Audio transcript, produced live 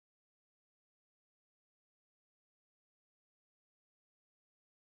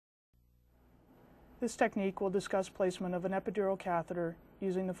This technique will discuss placement of an epidural catheter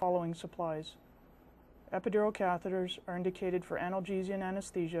using the following supplies. Epidural catheters are indicated for analgesia and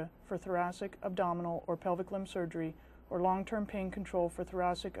anesthesia for thoracic, abdominal, or pelvic limb surgery, or long-term pain control for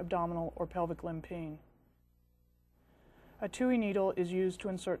thoracic, abdominal, or pelvic limb pain. A TUI needle is used to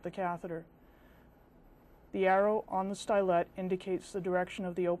insert the catheter. The arrow on the stylet indicates the direction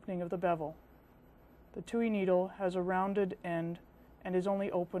of the opening of the bevel. The TUI needle has a rounded end and is only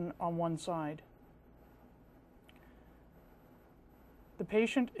open on one side. The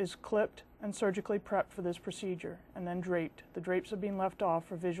patient is clipped and surgically prepped for this procedure and then draped. The drapes have been left off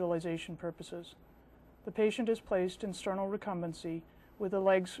for visualization purposes. The patient is placed in sternal recumbency with the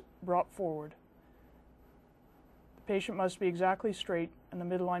legs brought forward. The patient must be exactly straight and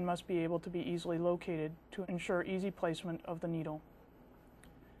the midline must be able to be easily located to ensure easy placement of the needle.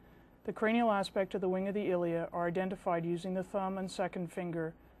 The cranial aspect of the wing of the ilia are identified using the thumb and second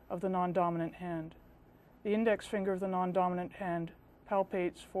finger of the non-dominant hand. The index finger of the non-dominant hand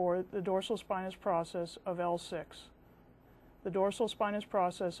palpates for the dorsal spinous process of L6. The dorsal spinous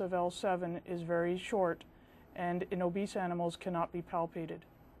process of L7 is very short and in obese animals cannot be palpated.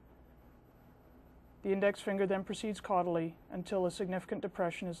 The index finger then proceeds caudally until a significant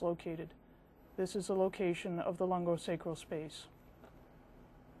depression is located. This is the location of the lumbosacral space.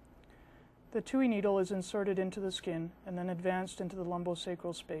 The TUI needle is inserted into the skin and then advanced into the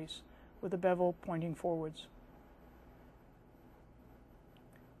lumbosacral space with the bevel pointing forwards.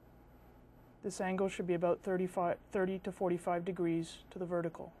 This angle should be about 30 to 45 degrees to the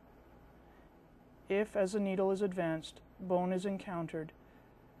vertical. If, as the needle is advanced, bone is encountered,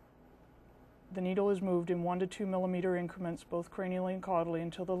 the needle is moved in 1 to 2 millimeter increments both cranially and caudally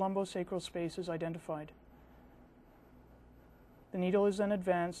until the lumbosacral space is identified. The needle is then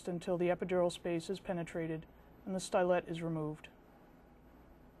advanced until the epidural space is penetrated and the stylet is removed.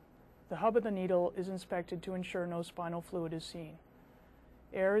 The hub of the needle is inspected to ensure no spinal fluid is seen.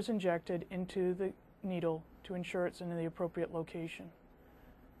 Air is injected into the needle to ensure it's in the appropriate location.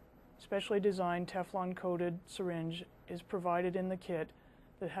 Specially designed Teflon-coated syringe is provided in the kit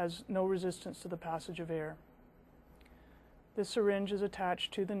that has no resistance to the passage of air. This syringe is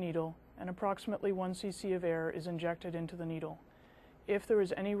attached to the needle and approximately 1 cc of air is injected into the needle. If there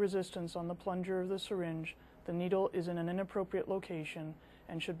is any resistance on the plunger of the syringe, the needle is in an inappropriate location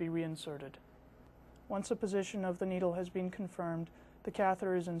and should be reinserted. Once the position of the needle has been confirmed, the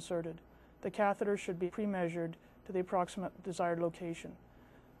catheter is inserted. The catheter should be pre-measured to the approximate desired location.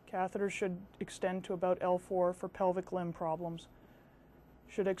 Catheter should extend to about L4 for pelvic limb problems,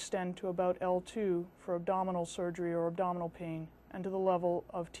 should extend to about L2 for abdominal surgery or abdominal pain, and to the level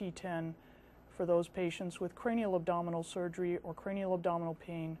of T10 for those patients with cranial abdominal surgery or cranial abdominal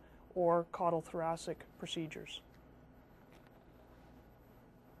pain or caudal thoracic procedures.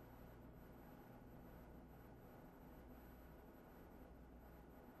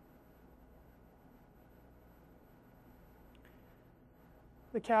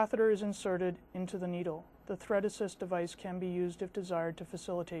 The catheter is inserted into the needle. The thread assist device can be used if desired to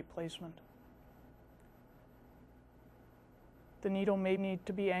facilitate placement. The needle may need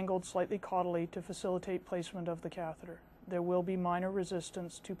to be angled slightly caudally to facilitate placement of the catheter. There will be minor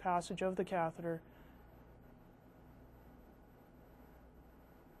resistance to passage of the catheter.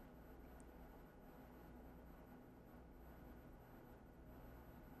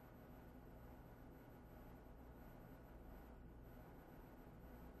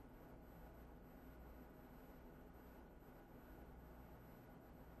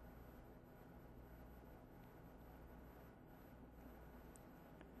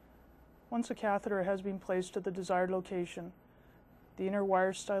 Once a catheter has been placed at the desired location, the inner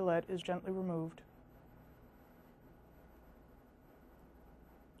wire stylet is gently removed.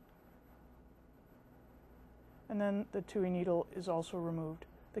 And then the TUI needle is also removed.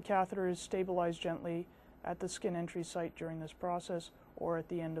 The catheter is stabilized gently at the skin entry site during this process or at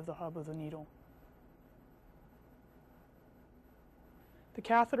the end of the hub of the needle. The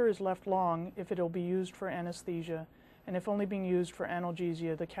catheter is left long if it will be used for anesthesia, and if only being used for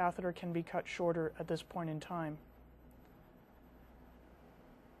analgesia, the catheter can be cut shorter at this point in time.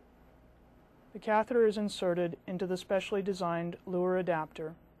 The catheter is inserted into the specially designed Luer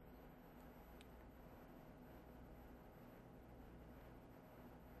adapter.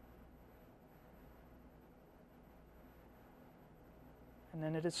 And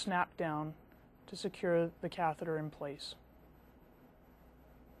then it is snapped down to secure the catheter in place.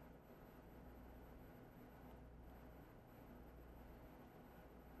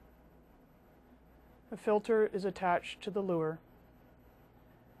 A filter is attached to the Luer,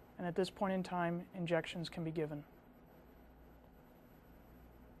 and at this point in time, injections can be given.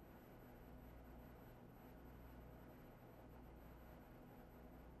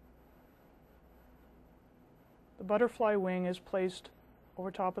 butterfly wing is placed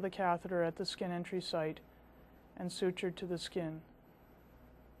over top of the catheter at the skin entry site and sutured to the skin.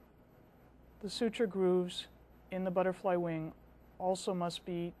 The suture grooves in the butterfly wing also must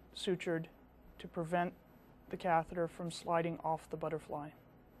be sutured to prevent the catheter from sliding off the butterfly.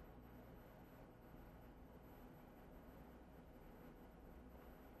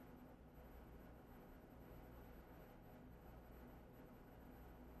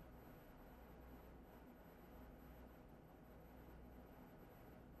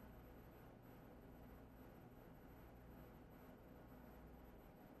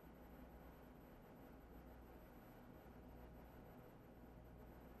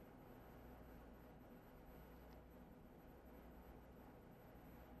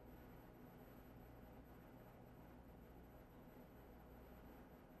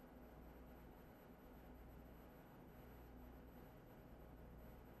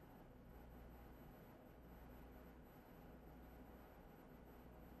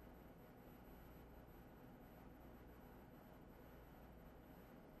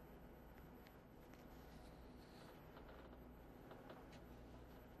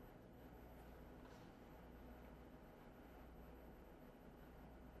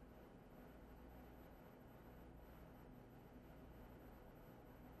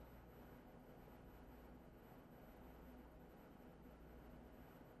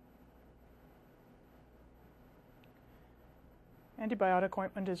 Antibiotic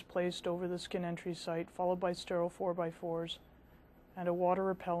ointment is placed over the skin entry site, followed by sterile 4x4s, and a water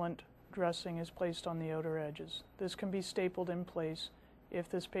repellent dressing is placed on the outer edges. This can be stapled in place if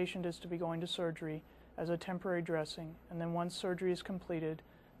this patient is to be going to surgery as a temporary dressing, and then once surgery is completed,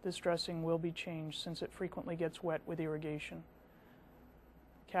 this dressing will be changed since it frequently gets wet with irrigation.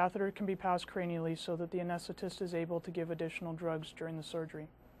 Catheter can be passed cranially so that the anesthetist is able to give additional drugs during the surgery.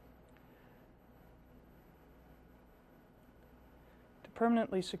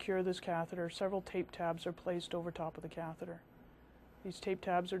 Permanently secure this catheter, several tape tabs are placed over top of the catheter. These tape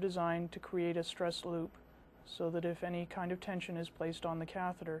tabs are designed to create a stress loop so that if any kind of tension is placed on the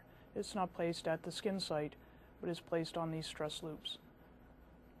catheter, it's not placed at the skin site, but is placed on these stress loops.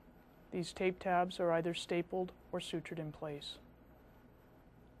 These tape tabs are either stapled or sutured in place.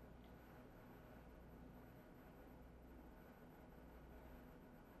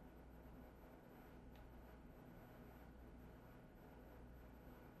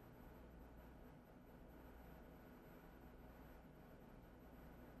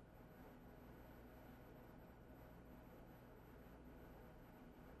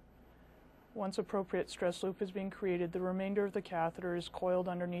 Once appropriate stress loop has been created, the remainder of the catheter is coiled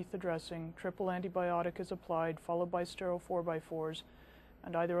underneath the dressing, triple antibiotic is applied, followed by sterile 4x4s,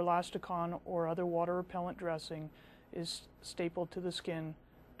 and either elasticon or other water repellent dressing is stapled to the skin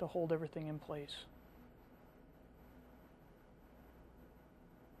to hold everything in place.